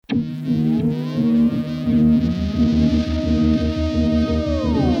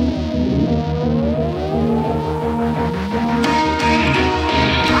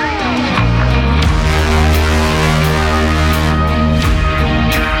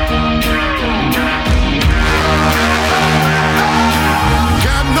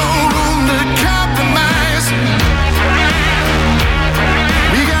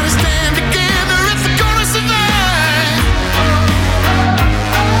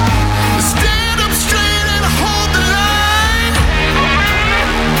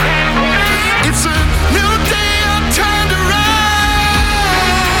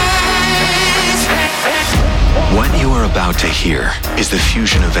here is the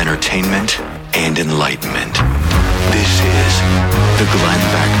fusion of entertainment and enlightenment. This is the Glenn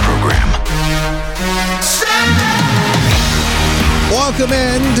Beck Program. Welcome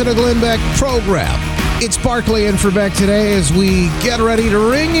in to the Glenn Beck Program. It's Barkley in for Beck today as we get ready to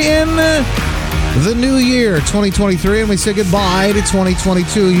ring in the new year, 2023, and we say goodbye to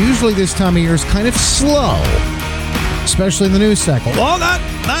 2022. Usually this time of year is kind of slow, especially in the news cycle. Well, not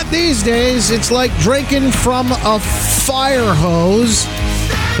these days. It's like drinking from a fire hose.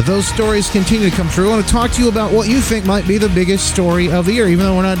 But those stories continue to come through. I want to talk to you about what you think might be the biggest story of the year, even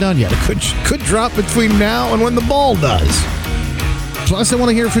though we're not done yet. It could drop between now and when the ball does. Plus, I want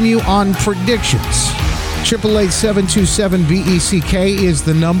to hear from you on predictions. 888-727-BECK is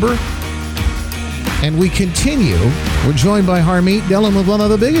the number. And we continue. We're joined by Harmeet Dillon with one of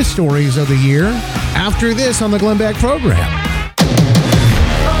the biggest stories of the year after this on the Glenn Beck Program.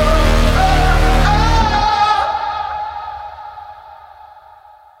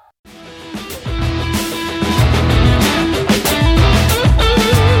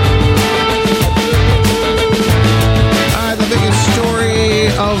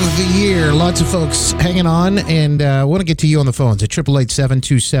 Lots of folks hanging on, and I want to get to you on the phones at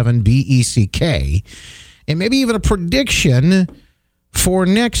 888-727-BECK, and maybe even a prediction for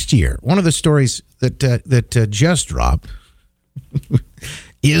next year. One of the stories that just dropped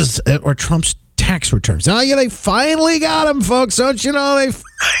is or Trump's tax returns. Now, they finally got him, folks. Don't you know?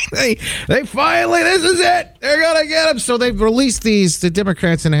 They finally, this is it. They're going to get him. So they've released these, the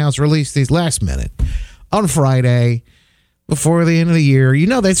Democrats in the House released these last minute on Friday. Before the end of the year,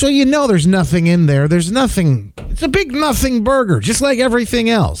 so there's nothing in there. There's nothing. It's a big nothing burger, just like everything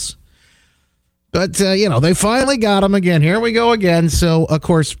else. But, they finally got them again. Here we go again. So, of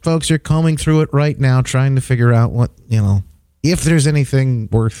course, folks are combing through it right now, trying to figure out what, if there's anything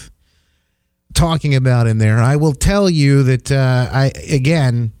worth talking about in there. I will tell you that,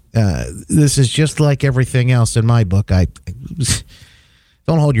 this is just like everything else in my book.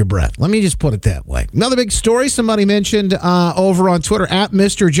 Don't hold your breath. Let me just put it that way. Another big story somebody mentioned over on Twitter, at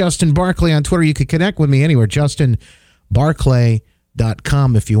Mr. Justin Barkley on Twitter. You can connect with me anywhere,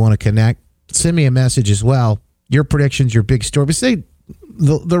 justinbarkley.com if you want to connect. Send me a message as well. Your predictions, your big story. But say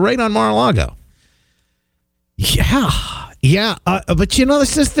the rate on Mar-a-Lago. Yeah. But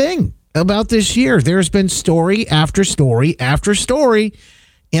that's the thing about this year. There's been story after story after story.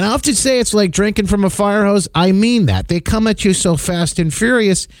 And I often say it's like drinking from a fire hose. I mean that. They come at you so fast and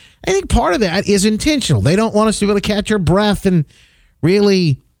furious. I think part of that is intentional. They don't want us to be able to catch our breath and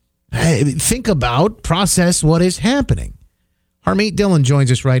really think about, process what is happening. Harmeet Dillon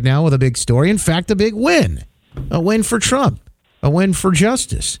joins us right now with a big story. In fact, a big win. A win for Trump. A win for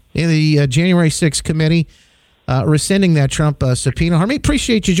justice. In the January 6th committee rescinding that Trump subpoena. Harmeet,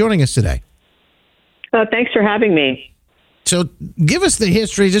 appreciate you joining us today. Thanks for having me. So give us the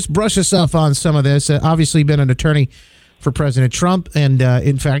history. Just brush us up on some of this. Obviously, been an attorney for President Trump, and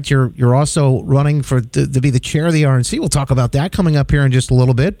in fact, you're also running to be the chair of the RNC. We'll talk about that coming up here in just a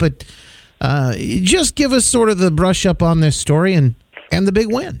little bit. But just give us sort of the brush up on this story and the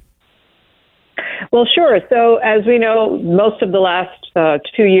big win. Well, sure. So as we know, most of the last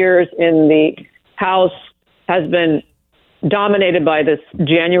 2 years in the House has been dominated by this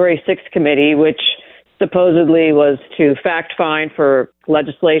January 6th committee, which supposedly was to fact find for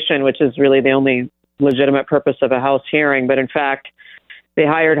legislation, which is really the only legitimate purpose of a House hearing. But in fact, they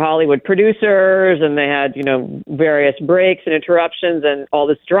hired Hollywood producers and they had, various breaks and interruptions, and all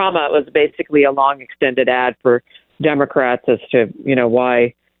this drama. It was basically a long extended ad for Democrats as to,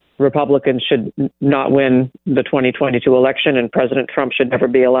 why Republicans should not win the 2022 election and President Trump should never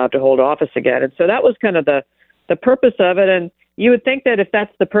be allowed to hold office again. And so that was kind of the purpose of it. And you would think that if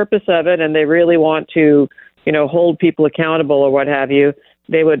that's the purpose of it and they really want to, hold people accountable or what have you,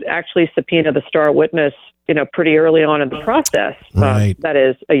 they would actually subpoena the star witness, pretty early on in the process. Right. That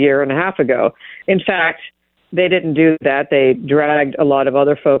is a year and a half ago. In fact, they didn't do that. They dragged a lot of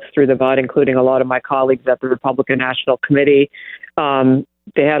other folks through the mud, including a lot of my colleagues at the Republican National Committee.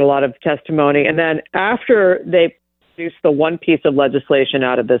 They had a lot of testimony. And then after they produced the one piece of legislation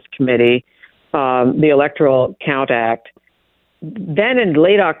out of this committee, the Electoral Count Act, then in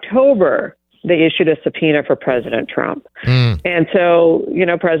late October, they issued a subpoena for President Trump. And so,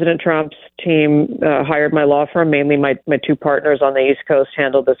 President Trump's team hired my law firm, mainly my two partners on the East Coast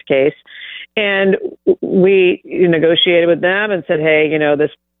handled this case. And we negotiated with them and said, hey,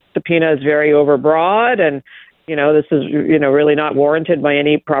 this subpoena is very overbroad and, this is, really not warranted by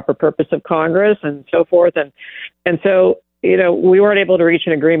any proper purpose of Congress and so forth. And so, we weren't able to reach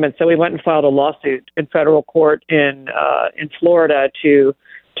an agreement. So we went and filed a lawsuit in federal court in Florida to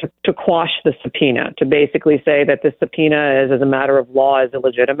to quash the subpoena, to basically say that the subpoena is, as a matter of law, is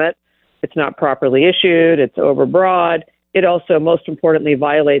illegitimate. It's not properly issued. It's overbroad. It also, most importantly,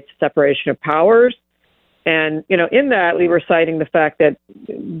 violates separation of powers. And, in that, we were citing the fact that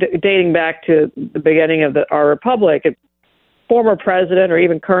dating back to the beginning of our republic, a former president or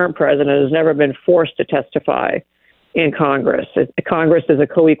even current president has never been forced to testify in Congress. Congress is a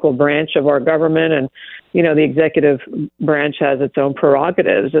co-equal branch of our government, and, the executive branch has its own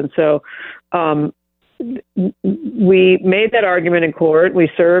prerogatives. And so we made that argument in court. We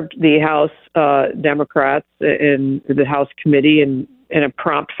served the House Democrats in the House committee in a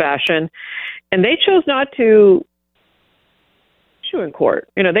prompt fashion, and they chose not to issue in court.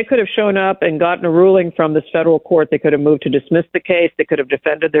 They could have shown up and gotten a ruling from this federal court. They could have moved to dismiss the case. They could have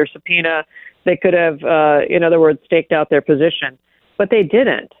defended their subpoena. They could have, in other words, staked out their position. But they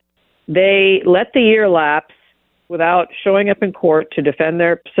didn't. They let the year lapse without showing up in court to defend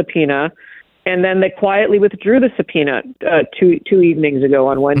their subpoena. And then they quietly withdrew the subpoena two evenings ago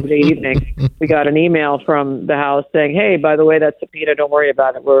on Wednesday evening. We got an email from the House saying, hey, by the way, that subpoena, don't worry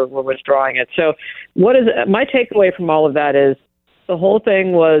about it. We're withdrawing it. So my takeaway from all of that is the whole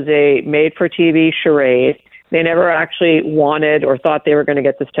thing was a made-for-TV charade. They never actually wanted or thought they were going to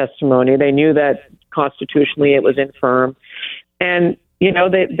get this testimony. They knew that constitutionally it was infirm. And,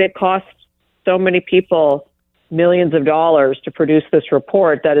 they cost so many people millions of dollars to produce this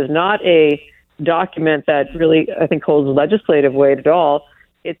report that is not a document that really, I think, holds legislative weight at all.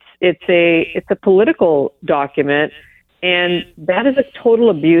 It's a political document, and that is a total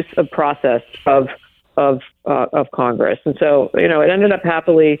abuse of process of Congress. And so, it ended up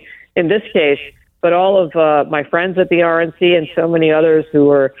happily in this case, but all of my friends at the RNC and so many others who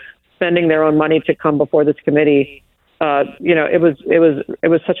were spending their own money to come before this committee, it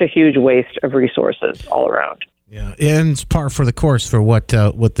was such a huge waste of resources all around. Yeah, and it's par for the course for what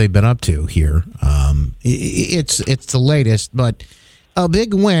they've been up to here. It's the latest, but a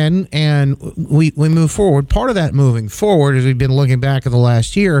big win, and we move forward. Part of that moving forward is we've been looking back at the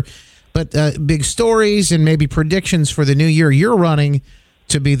last year, but big stories and maybe predictions for the new year. You're running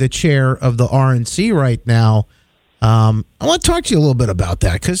to be the chair of the RNC right now. I want to talk to you a little bit about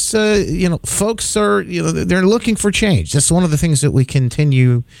that because folks are they're looking for change. That's one of the things that we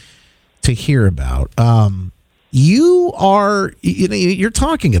continue to hear about. You are, you're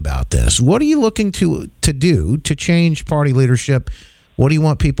talking about this. What are you looking to do to change party leadership? What do you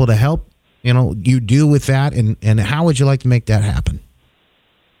want people to help, you do with that? And how would you like to make that happen?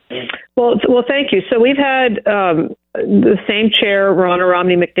 Well, thank you. So we've had the same chair, Ronna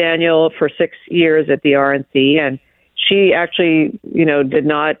Romney McDaniel, for 6 years at the RNC. And she actually, did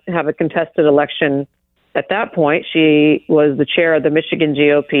not have a contested election at that point. She was the chair of the Michigan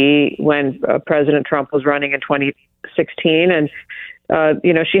GOP when President Trump was running in 2016. And,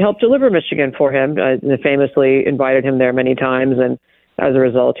 she helped deliver Michigan for him, and famously invited him there many times. And as a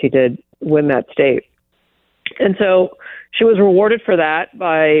result, he did win that state. And so she was rewarded for that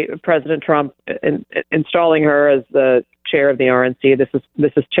by President Trump installing her as the chair of the RNC.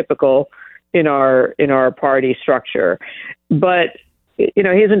 This is typical in our party structure. But,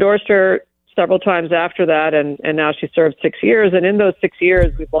 he's endorsed her several times after that, and now she served 6 years. And in those 6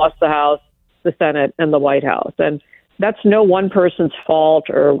 years, we've lost the House, the Senate, and the White House. And that's no one person's fault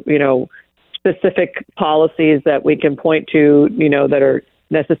or, specific policies that we can point to, that are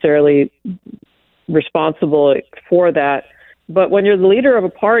necessarily responsible for that. But when you're the leader of a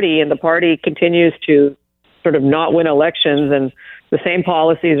party and the party continues to sort of not win elections and the same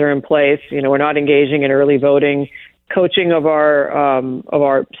policies are in place, we're not engaging in early voting, coaching of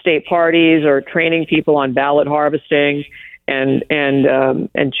our state parties, or training people on ballot harvesting and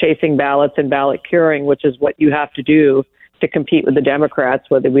chasing ballots and ballot curing, which is what you have to do to compete with the Democrats,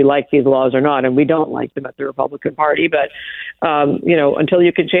 whether we like these laws or not. And we don't like them at the Republican Party, but until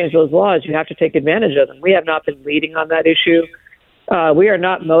you can change those laws, you have to take advantage of them. We have not been leading on that issue. We are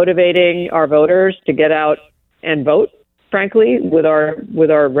not motivating our voters to get out and vote, frankly, with our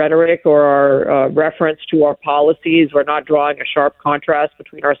rhetoric or our reference to our policies. We're not drawing a sharp contrast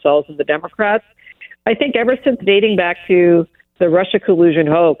between ourselves and the Democrats. I think ever since dating back to the Russia collusion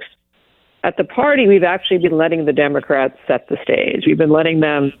hoax, at the party, we've actually been letting the Democrats set the stage. We've been letting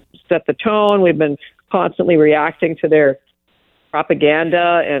them set the tone. We've been constantly reacting to their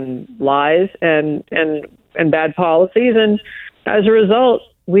propaganda and lies and bad policies. And as a result,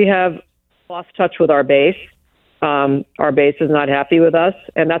 we have lost touch with our base. Our base is not happy with us.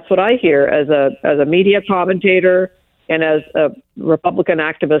 And that's what I hear as a media commentator and as a Republican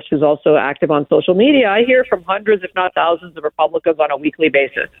activist who's also active on social media. I hear from hundreds, if not thousands, of Republicans on a weekly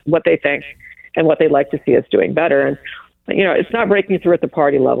basis what they think and what they'd like to see us doing better. And it's not breaking through at the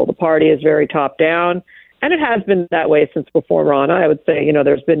party level. The party is very top down, and it has been that way since before Rana. I would say,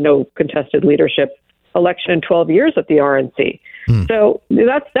 there's been no contested leadership election in 12 years at the RNC. So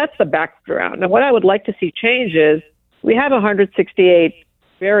that's the background. Now, what I would like to see change is we have 168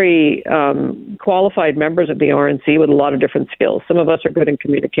 very qualified members of the RNC with a lot of different skills. Some of us are good in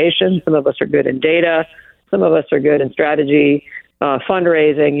communication. Some of us are good in data. Some of us are good in strategy,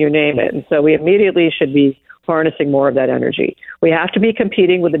 fundraising, you name it. And so we immediately should be harnessing more of that energy. We have to be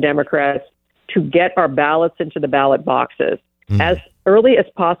competing with the Democrats to get our ballots into the ballot boxes as early as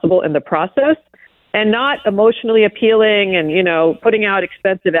possible in the process, and not emotionally appealing and, putting out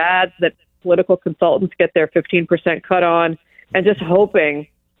expensive ads that political consultants get their 15% cut on and just hoping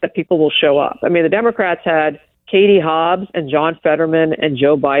that people will show up. I mean, the Democrats had Katie Hobbs and John Fetterman and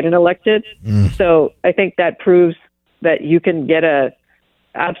Joe Biden elected. So I think that proves that you can get a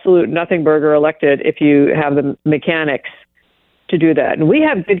absolute nothing burger elected if you have the mechanics to do that. And we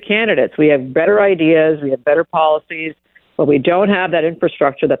have good candidates. We have better ideas. We have better policies, but we don't have that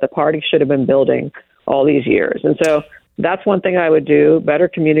infrastructure that the party should have been building all these years. And so that's one thing I would do, better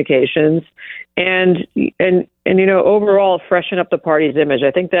communications and overall freshen up the party's image.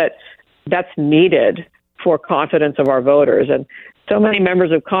 I think that that's needed for confidence of our voters. And so many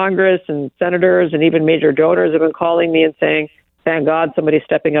members of Congress and senators and even major donors have been calling me and saying, thank God somebody's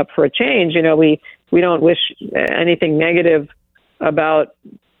stepping up for a change. We don't wish anything negative about,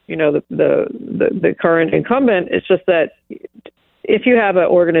 the current incumbent. It's just that if you have an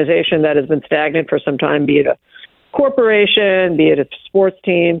organization that has been stagnant for some time, be it a corporation, be it a sports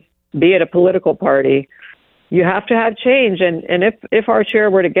team, be it a political party, you have to have change. And if our chair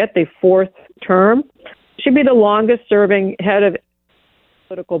were to get the fourth term, she'd be the longest serving head of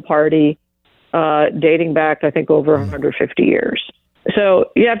political party dating back, I think, over 150 years.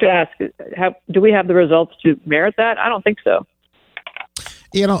 So you have to ask, do we have the results to merit that? I don't think so.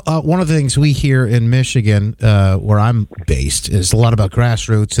 One of the things we hear in Michigan, where I'm based, is a lot about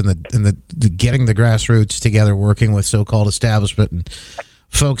grassroots and the getting the grassroots together, working with so-called establishment and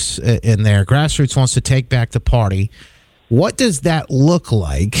folks in there. Grassroots wants to take back the party. What does that look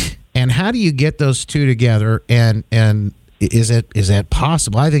like, and how do you get those two together? And is that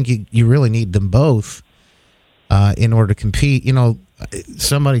possible? I think you really need them both in order to compete.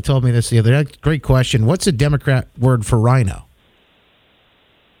 Somebody told me this the other day. Great question. What's a Democrat word for rhino?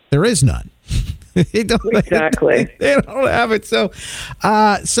 There is none. Exactly. They don't have it. So,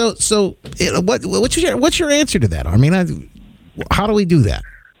 what's your answer to that? I mean, how do we do that?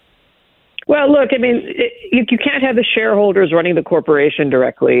 Well, look, I mean, you can't have the shareholders running the corporation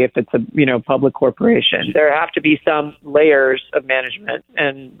directly if it's a public corporation. There have to be some layers of management,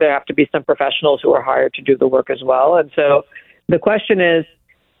 and there have to be some professionals who are hired to do the work as well. And so, the question is,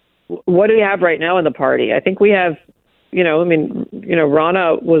 what do we have right now in the party? I think we have.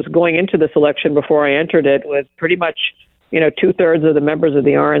 Rana was going into this election before I entered it with pretty much, 2/3 of the members of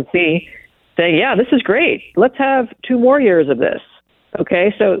the RNC saying, yeah, this is great. Let's have 2 more years of this.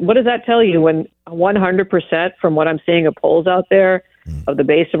 Okay, so what does that tell you when 100% from what I'm seeing of polls out there of the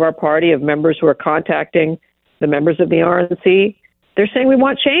base of our party, of members who are contacting the members of the RNC, they're saying we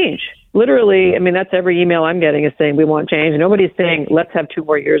want change. Literally, I mean, that's every email I'm getting is saying we want change. Nobody's saying let's have 2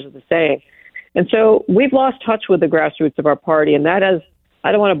 more years of the same. And so we've lost touch with the grassroots of our party. And that is,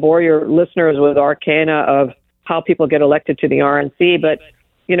 I don't want to bore your listeners with arcana of how people get elected to the RNC, but,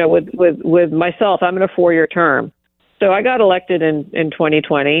 with myself, I'm in a 4-year term. So I got elected in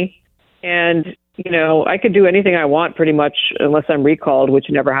 2020, and, I could do anything I want pretty much unless I'm recalled, which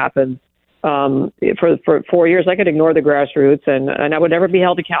never happens. For 4 years, I could ignore the grassroots, and I would never be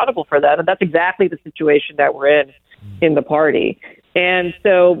held accountable for that. And that's exactly the situation that we're in the party. And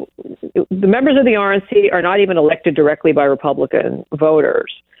so the members of the RNC are not even elected directly by Republican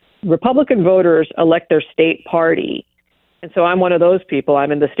voters. Republican voters elect their state party. And so I'm one of those people. I'm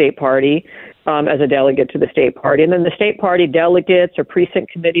in the state party as a delegate to the state party. And then the state party delegates or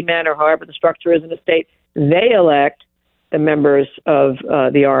precinct committee men or however the structure is in the state, they elect the members of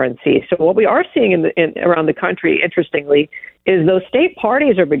the RNC. So what we are seeing around the country, interestingly, is those state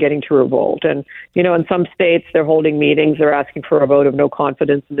parties are beginning to revolt. And, in some states, they're holding meetings. They're asking for a vote of no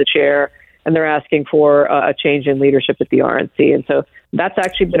confidence in the chair, and they're asking for a change in leadership at the RNC. And so that's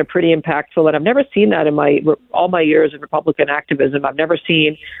actually been a pretty impactful, and I've never seen that in all my years of Republican activism. I've never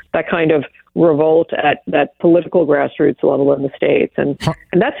seen that kind of revolt at that political grassroots level in the states. And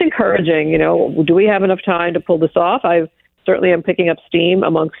that's encouraging. Do we have enough time to pull this off? I certainly am picking up steam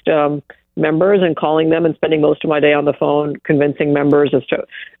amongst members and calling them and spending most of my day on the phone convincing members as to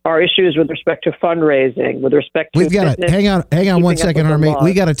our issues with respect to fundraising, with respect to We've got to hang on 1 second, Harmeet.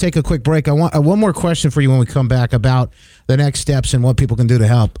 We got to take a quick break. I want one more question for you when we come back about the next steps and what people can do to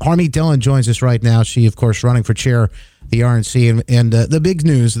help. Harmeet Dillon joins us right now. She, of course, running for chair the RNC, and the big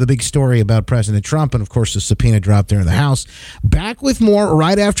news, the big story about President Trump, and of course the subpoena drop there in the House. Back with more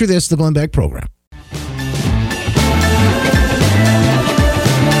right after this, the Glenn Beck program.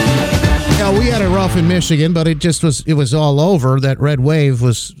 We had it rough in Michigan, but it was all over. That red wave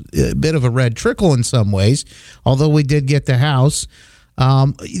was a bit of a red trickle in some ways, although we did get the House.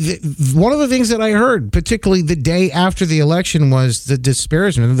 One of the things that I heard, particularly the day after the election, was the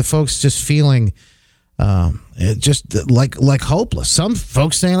disparagement of the folks just feeling just like hopeless. Some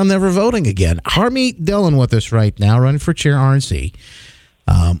folks saying, I'm never voting again. Harmeet Dillon with us right now, running for chair RNC.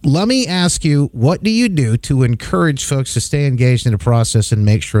 Let me ask you, what do you do to encourage folks to stay engaged in the process and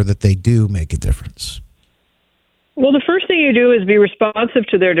make sure that they do make a difference? Well, the first thing you do is be responsive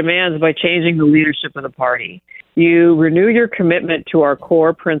to their demands by changing the leadership of the party. You renew your commitment to our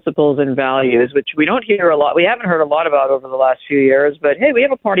core principles and values, which we don't hear a lot. We haven't heard a lot about over the last few years, but hey, we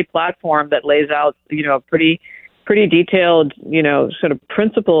have a party platform that lays out, pretty detailed, sort of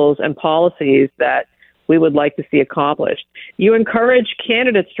principles and policies that we would like to see accomplished. You encourage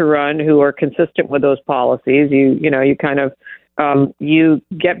candidates to run who are consistent with those policies. You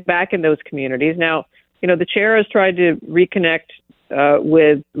get back in those communities. Now, the chair has tried to reconnect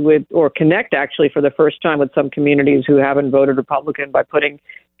or connect actually for the first time with some communities who haven't voted Republican by putting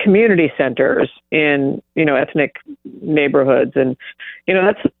community centers in, ethnic neighborhoods. And,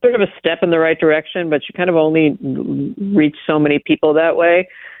 that's sort of a step in the right direction, but you kind of only reach so many people that way.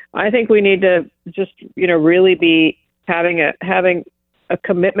 I think we need to just, really be having a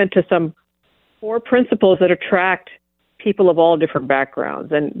commitment to some core principles that attract people of all different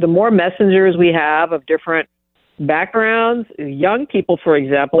backgrounds. And the more messengers we have of different backgrounds, young people, for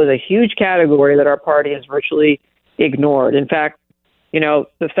example, is a huge category that our party has virtually ignored. In fact,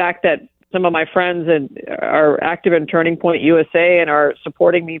 the fact that some of my friends are active in Turning Point USA and are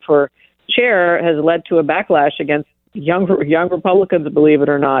supporting me for chair has led to a backlash against young Republicans, believe it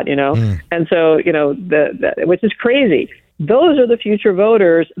or not, And so, which is crazy. Those are the future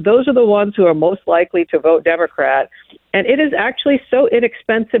voters. Those are the ones who are most likely to vote Democrat. And it is actually so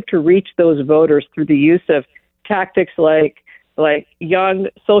inexpensive to reach those voters through the use of tactics like young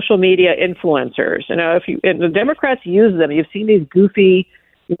social media influencers. And the Democrats use them. You've seen these goofy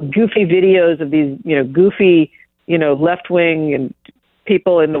videos of these, goofy, left-wing and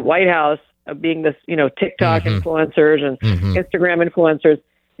people in the White House being this, TikTok influencers and Instagram influencers.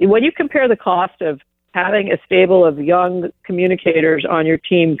 When you compare the cost of having a stable of young communicators on your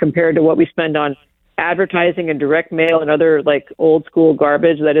team compared to what we spend on advertising and direct mail and other old school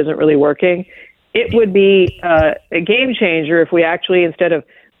garbage that isn't really working, it would be a game changer if we actually, instead of,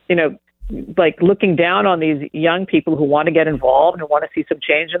 looking down on these young people who want to get involved and want to see some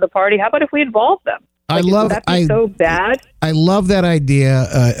change in the party, how about if we involve them? Would that be so bad? I love that idea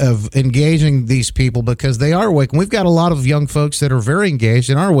of engaging these people because they are waking. We've got a lot of young folks that are very engaged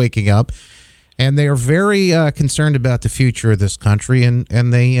and are waking up, and they are very concerned about the future of this country. And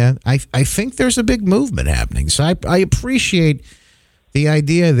they, I think there's a big movement happening. So I appreciate the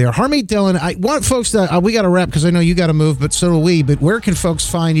idea there. Harmeet Dillon, I want folks to, we got to wrap because I know you got to move, but so do we. But where can folks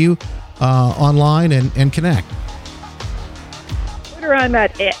find you online and connect? Twitter, I'm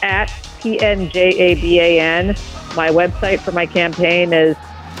at PNJABAN. My website for my campaign is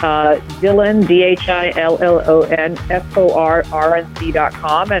Dillon, DILLON,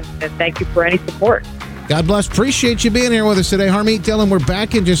 FORRNC.com. And thank you for any support. God bless. Appreciate you being here with us today. Harmeet Dillon, we're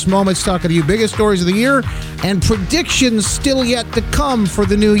back in just moments talking to you. Biggest stories of the year and predictions still yet to come for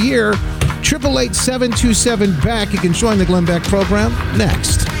the new year. 888-727-BECK. You can join the Glenn Beck program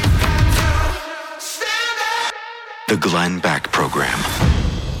next. The Glenn Beck program.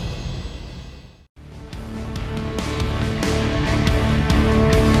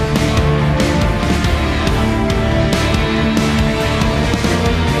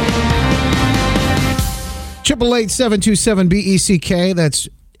 Triple 8-727-BECK. That's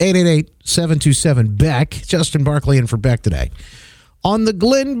 888-727-BECK. Justin Barkley in for Beck today on the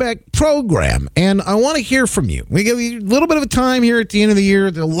Glenn Beck program. And I want to hear from you. We give you a little bit of a time here at the end of the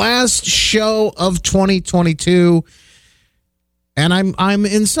year, the last show of 2022. And I'm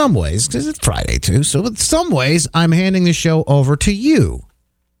in some ways, because it's Friday too, so in some ways I'm handing the show over to you.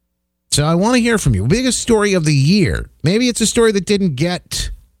 So I want to hear from you. Biggest story of the year. Maybe it's a story that didn't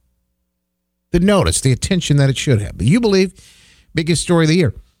get the notice, the attention that it should have. But you believe biggest story of the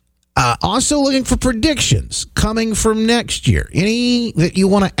year. Also looking for predictions coming from next year. Any that you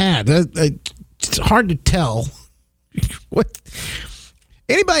want to add? It's hard to tell. What?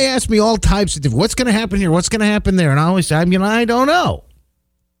 Anybody ask me all types of what's going to happen here, what's going to happen there, and I always say, I don't know.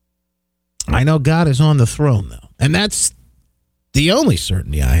 I know God is on the throne, though, and that's the only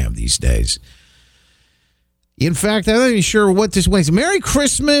certainty I have these days. In fact, I'm not even sure what this means. Merry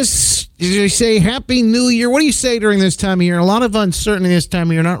Christmas. You say Happy New Year. What do you say during this time of year? A lot of uncertainty this time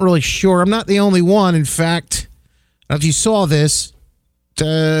of year. Not really sure. I'm not the only one. In fact, if you saw this, guess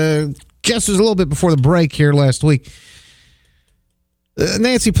it was a little bit before the break here last week.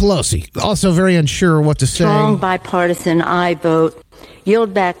 Nancy Pelosi, also very unsure what to say. Strong bipartisan I vote.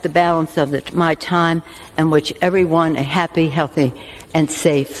 Yield back the balance of my time and wish everyone a happy, healthy, and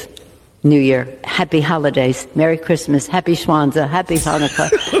safe New Year. Happy holidays. Merry Christmas. Happy Schwanza. Happy Hanukkah.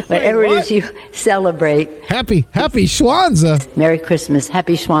 Whatever it is you celebrate. Happy Schwanza. Merry Christmas.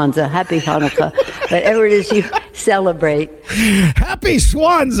 Happy Schwanza. Happy Hanukkah. Whatever it is you celebrate. Happy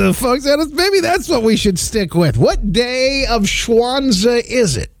Schwanza, folks. Maybe that's what we should stick with. What day of Schwanza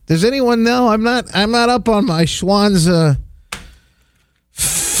is it? Does anyone know? I'm not up on my Schwanza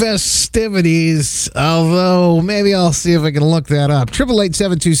festivities, although maybe I'll see if I can look that up.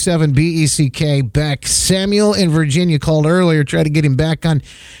 888-727-BECK. Beck. Samuel in Virginia called earlier, tried to get him back on.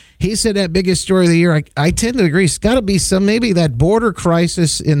 He said that biggest story of the year. I tend to agree. It's got to be maybe that border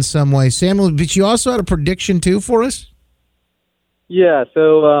crisis in some way. Samuel, but you also had a prediction too for us? Yeah,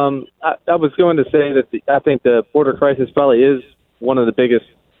 so I was going to say that I think the border crisis probably is one of the biggest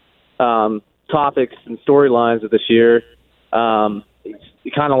topics and storylines of this year. Kind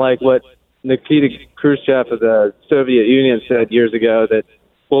of like what Nikita Khrushchev of the Soviet Union said years ago, that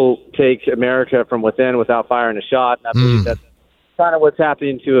we'll take America from within without firing a shot. And I believe that's kind of what's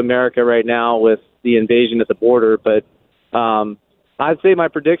happening to America right now with the invasion at the border. But I'd say my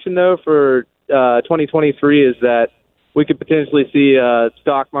prediction, though, for 2023 is that we could potentially see a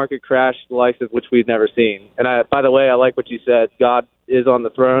stock market crash the likes of which we've never seen. And by the way, I like what you said. God is on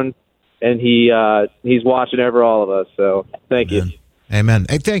the throne, and he's watching over all of us. So thank you. Amen.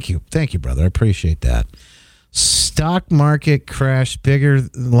 Hey, thank you, brother. I appreciate that. Stock market crash bigger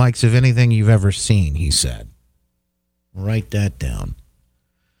than the likes of anything you've ever seen, he said. Write that down.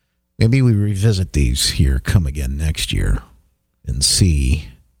 Maybe we revisit these here, come again next year, and see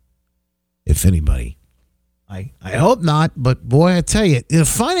if anybody. I hope not, but boy, I tell you,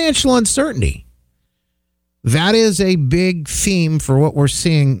 financial uncertainty. That is a big theme for what we're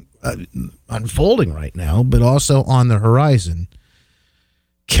seeing unfolding right now, but also on the horizon.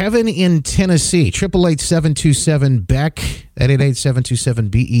 Kevin in Tennessee, 888-727-BECK,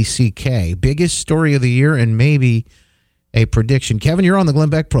 888-727-BECK. Biggest story of the year and maybe a prediction. Kevin, you're on the Glenn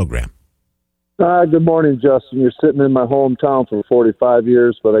Beck program. Good morning, Justin. You're sitting in my hometown for 45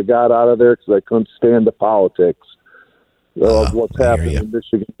 years, but I got out of there because I couldn't stand the politics of what's happening in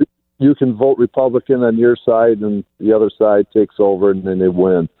Michigan. You can vote Republican on your side, and the other side takes over, and then they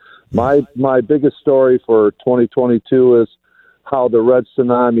win. My biggest story for 2022 is how the red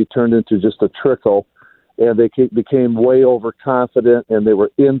tsunami turned into just a trickle, and they became way overconfident, and they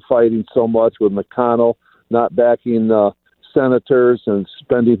were infighting so much with McConnell not backing senators and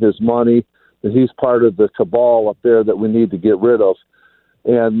spending his money. And he's part of the cabal up there that we need to get rid of.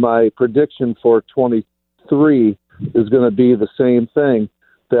 And my prediction for 23 is going to be the same thing,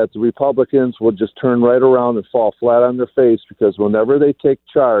 that the Republicans will just turn right around and fall flat on their face, because whenever they take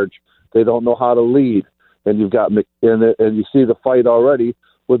charge, they don't know how to lead. And you've got and you see the fight already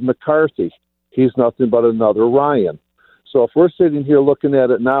with McCarthy. He's nothing but another Ryan. So if we're sitting here looking at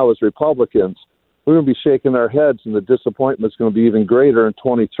it now as Republicans, we're going to be shaking our heads, and the disappointment's going to be even greater in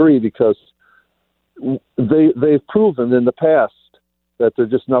 23, because they've proven in the past that they're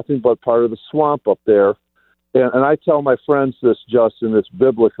just nothing but part of the swamp up there. And I tell my friends this, Justin, it's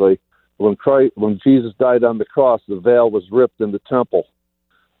biblically. When Jesus died on the cross, the veil was ripped in the temple.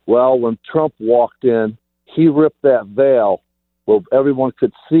 Well, when Trump walked in, he ripped that veil where everyone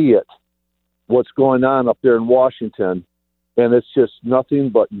could see it, what's going on up there in Washington, and it's just nothing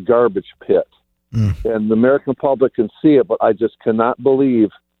but garbage pit. And the American public can see it, but I just cannot believe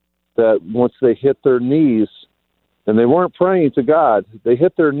that once they hit their knees, and they weren't praying to God, they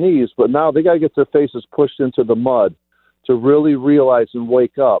hit their knees, but now they got to get their faces pushed into the mud to really realize and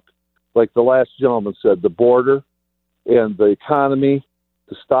wake up. Like the last gentleman said, the border and the economy,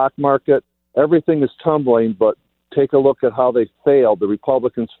 the stock market, everything is tumbling, but take a look at how they failed. The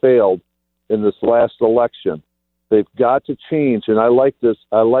Republicans failed in this last election. They've got to change, and I like this.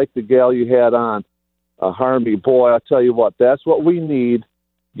 I like the gal you had on, Harmony. Boy, I tell you what, that's what we need.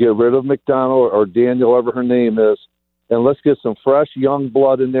 Get rid of McDonald or Daniel, whatever her name is, and let's get some fresh young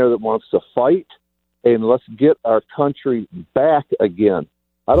blood in there that wants to fight, and let's get our country back again.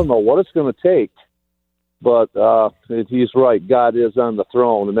 I don't know what it's going to take, but he's right. God is on the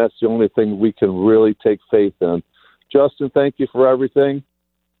throne, and that's the only thing we can really take faith in. Justin, thank you for everything.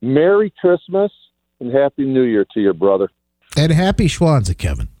 Merry Christmas and Happy New Year to your brother. And happy Schwanza,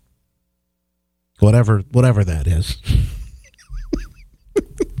 Kevin. Whatever that is.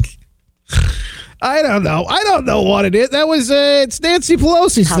 I don't know. I don't know what it is. That was it's Nancy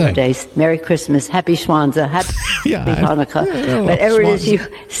Pelosi's holidays. thing. Merry Christmas, Happy Schwanza, Happy Hanukkah. Whatever it is you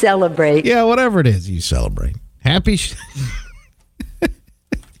celebrate. Yeah, whatever it is you celebrate. Happy.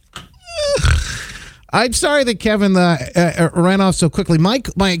 I'm sorry that Kevin ran off so quickly. My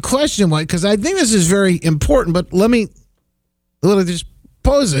question was, because I think this is very important, but let me just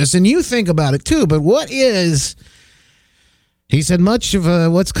pose this, and you think about it too. But what is? He said much of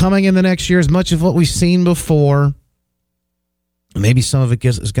what's coming in the next year is much of what we've seen before. Maybe some of it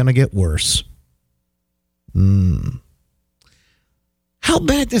is going to get worse. How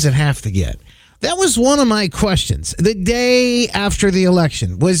bad does it have to get? That was one of my questions. The day after the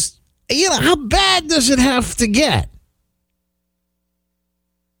election was, how bad does it have to get?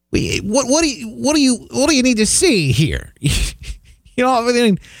 What do you need to see here?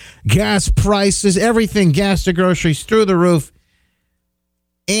 Everything, gas prices, everything, gas to groceries through the roof.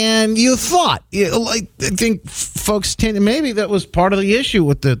 And you thought, I think folks maybe that was part of the issue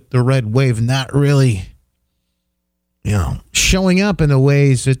with the red wave not really, showing up in the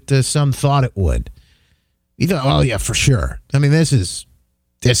ways that some thought it would. You thought, oh yeah, for sure. I mean, this is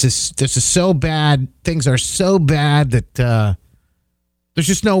so bad. Things are so bad that there's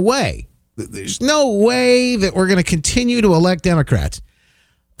just no way. There's no way that we're going to continue to elect Democrats.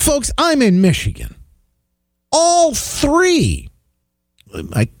 Folks, I'm in Michigan. All three.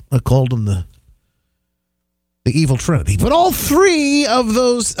 I called them the evil trinity. But all three of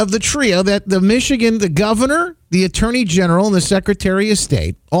the trio, that the Michigan, the governor, the attorney general, and the secretary of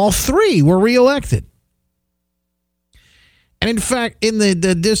state, all three were reelected. And in fact, in the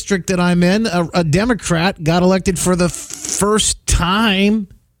district that I'm in, a Democrat got elected for the first time.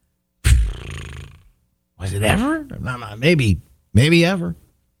 Was it ever? No, maybe ever.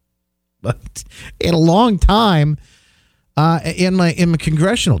 But in a long time. In my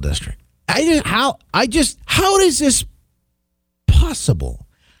congressional district, how is this possible?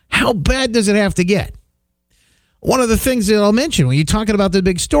 How bad does it have to get? One of the things that I'll mention when you're talking about the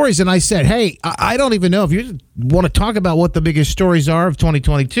big stories, and I said, hey, I don't even know if you want to talk about what the biggest stories are of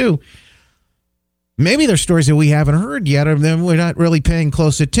 2022. Maybe they're stories that we haven't heard yet, or then we're not really paying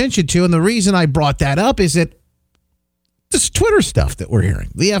close attention to. And the reason I brought that up is that this Twitter stuff that we're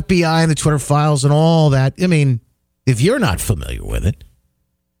hearing, the FBI and the Twitter files and all that. I mean, if you're not familiar with it,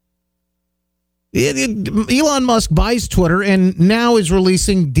 Elon Musk buys Twitter and now is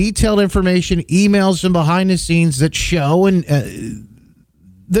releasing detailed information, emails from behind the scenes that show and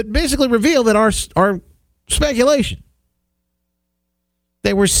that basically reveal that our speculation.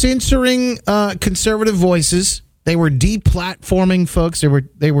 They were censoring conservative voices. They were deplatforming folks.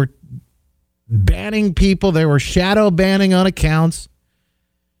 They were banning people. They were shadow banning on accounts.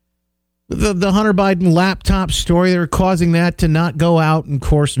 The Hunter Biden laptop story, they were causing that to not go out and, of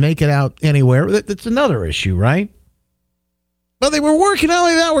course, make it out anywhere. That's another issue, right? But they were working, not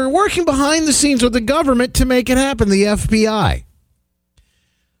only that, we were working behind the scenes with the government to make it happen, the FBI.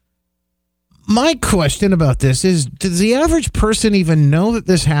 My question about this is, does the average person even know that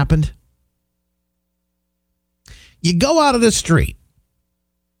this happened? You go out of the street.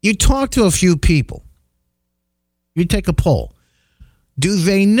 You talk to a few people. You take a poll. Do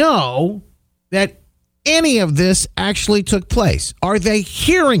they know that any of this actually took place? Are they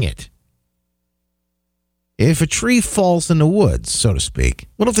hearing it? If a tree falls in the woods, so to speak.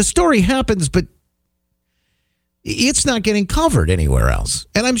 Well, if the story happens, but it's not getting covered anywhere else.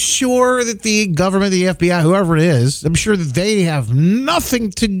 And I'm sure that the government, the FBI, whoever it is, I'm sure that they have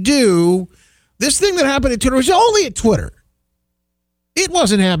nothing to do. This thing that happened at Twitter was only at Twitter. It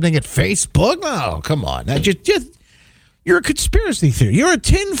wasn't happening at Facebook. Oh, come on. You're a conspiracy theory. You're a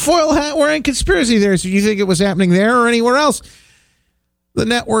tinfoil hat wearing conspiracy theorist if you think it was happening there or anywhere else. The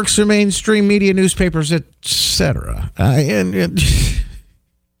networks are mainstream media, newspapers, etc.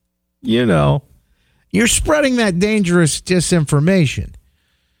 You're spreading that dangerous disinformation.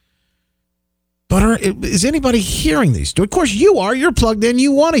 But is anybody hearing these stories? Of course you are. You're plugged in.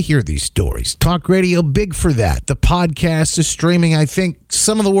 You want to hear these stories. Talk radio, big for that. The podcast, the streaming, I think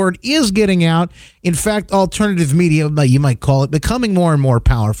some of the word is getting out. In fact, alternative media, you might call it, becoming more and more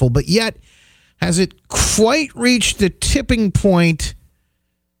powerful. But yet, has it quite reached the tipping point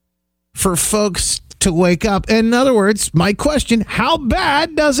for folks to wake up. In other words, my question, how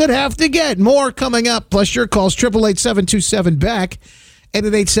bad does it have to get? More coming up, plus your calls, 888-727-BECK,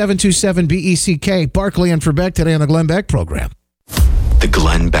 888-727-BECK. Barkley and for Beck today on the Glenn Beck program. The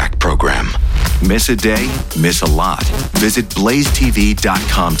Glenn Beck program. Miss a day, miss a lot. Visit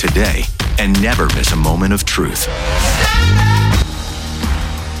blazetv.com today and never miss a moment of truth.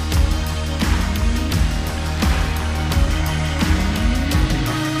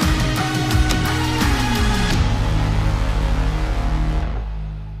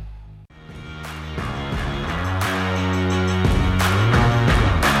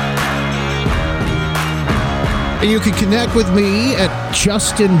 You can connect with me at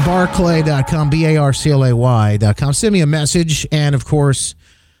justinbarclay.com, BARCLAY.com. Send me a message, and, of course,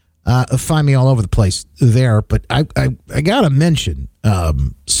 find me all over the place there. But I got to mention,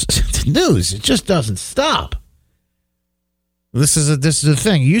 the news, it just doesn't stop. This is a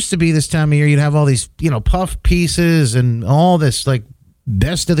thing. It used to be this time of year, you'd have all these, puff pieces and all this, like,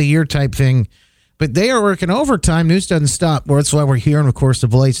 best of the year type thing. But they are working overtime. News doesn't stop. Well, that's why we're here, and, of course,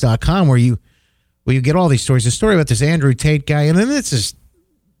 theblaze.com, where you get all these stories. A story about this Andrew Tate guy, and then it's just,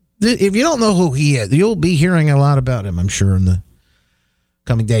 if you don't know who he is, you'll be hearing a lot about him, I'm sure, in the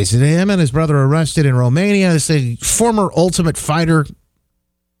coming days. And him and his brother arrested in Romania. This is a former Ultimate Fighter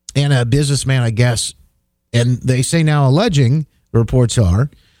and a businessman, I guess. And they say now alleging, the reports are,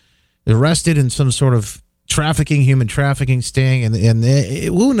 arrested in some sort of human trafficking sting. And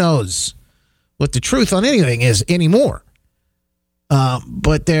who knows what the truth on anything is anymore.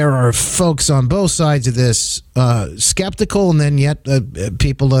 But there are folks on both sides of this skeptical, and then yet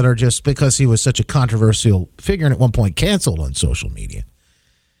people that are just, because he was such a controversial figure and at one point canceled on social media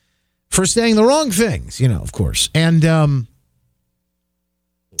for saying the wrong things, of course. And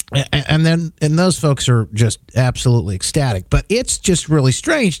those folks are just absolutely ecstatic. But it's just really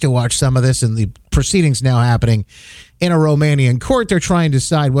strange to watch some of this and the proceedings now happening in a Romanian court. They're trying to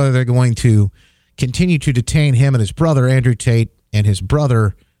decide whether they're going to continue to detain him and his brother, Andrew Tate, and his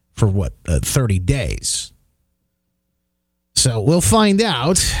brother for 30 days. So we'll find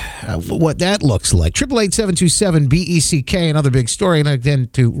out what that looks like. 888-727-BECK, another big story. And then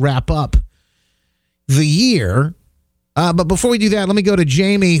to wrap up the year. But before we do that, let me go to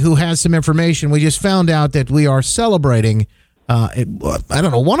Jamie, who has some information. We just found out that we are celebrating, I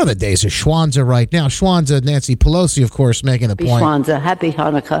don't know, one of the days is Schwanza right now. Schwanza, Nancy Pelosi, of course, making the point. Schwanza, happy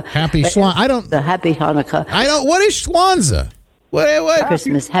Hanukkah. Happy Schwanza. Happy Hanukkah. What is Schwanza? What?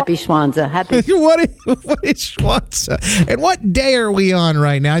 Christmas, happy Schwanza, happy. What is Schwanza? And what day are we on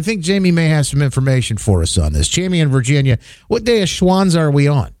right now? I think Jamie may have some information for us on this. Jamie in Virginia, what day of Schwanza are we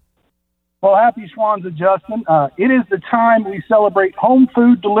on? Well, happy Schwanza, Justin. It is the time we celebrate home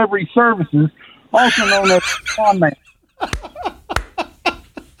food delivery services, also known as Schwan.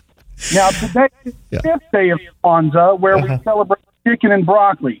 Now, today is the fifth day of Schwanza, where we celebrate chicken and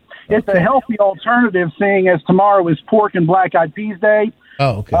broccoli. It's a healthy alternative, seeing as tomorrow is pork and black-eyed peas day.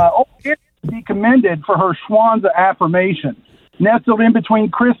 Oh, okay. It to be commended for her Schwanza affirmation. Nestled in between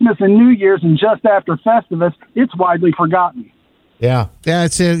Christmas and New Year's and just after Festivus, it's widely forgotten. Yeah,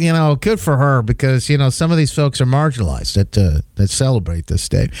 it's good for her, because some of these folks are marginalized that celebrate this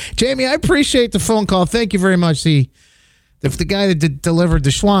day. Jamie, I appreciate the phone call. Thank you very much. The guy that delivered the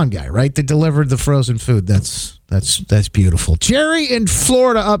Schwan guy, right? That delivered the frozen food. That's beautiful. Jerry in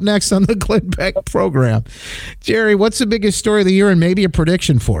Florida up next on the Glenn Beck program. Jerry, what's the biggest story of the year, and maybe a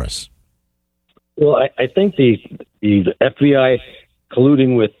prediction for us? Well, I think the FBI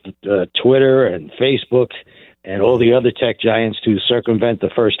colluding with Twitter and Facebook and all the other tech giants to circumvent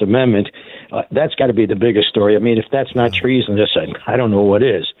the First Amendment, that's got to be the biggest story. I mean, if that's not treasonous, I don't know what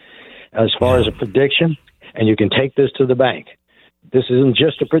is. As far as a prediction, and you can take this to the bank, this isn't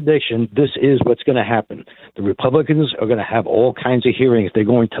just a prediction. This is what's going to happen. The Republicans are going to have all kinds of hearings. They're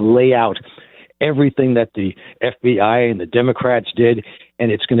going to lay out everything that the FBI and the Democrats did,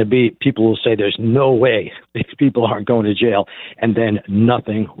 and it's going to be, people will say there's no way these people aren't going to jail, and then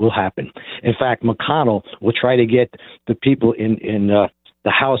nothing will happen. In fact, McConnell will try to get the people in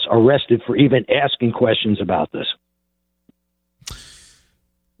the House arrested for even asking questions about this.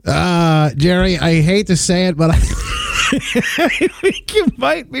 Jerry, I hate to say it, but I think you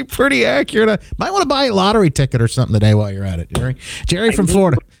might be pretty accurate. I might want to buy a lottery ticket or something today while you're at it, Jerry. Jerry from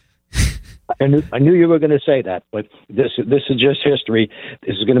Florida. I knew you were going to say that, but this is just history.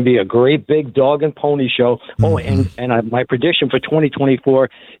 This is going to be a great big dog and pony show. Mm-hmm. Oh, and my prediction for 2024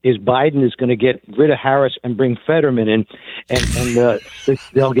 is Biden is going to get rid of Harris and bring Fetterman in, and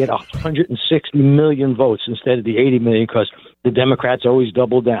they'll get 160 million votes instead of the 80 million, because the Democrats always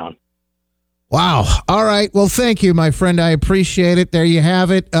double down. Wow. All right. Well, thank you, my friend. I appreciate it. There you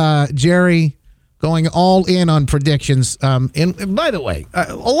have it. Jerry Going all in on predictions. And by the way,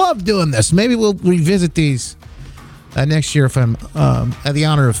 I love doing this. Maybe we'll revisit these next year if I'm at the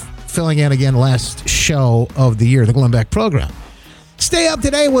honor of filling in again last show of the year, the Glenn Beck program. Stay up to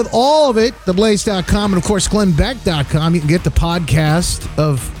date with all of it, theblaze.com, and of course, glennbeck.com. You can get the podcast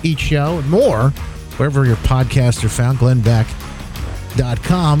of each show and more wherever your podcasts are found,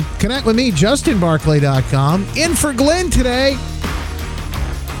 glennbeck.com. Connect with me, justinbarclay.com. In for Glenn today,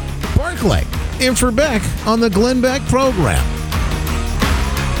 Barclay. In for Beck on the Glenn Beck program.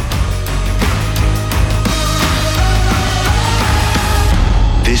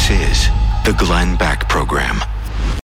 This is the Glenn Beck program.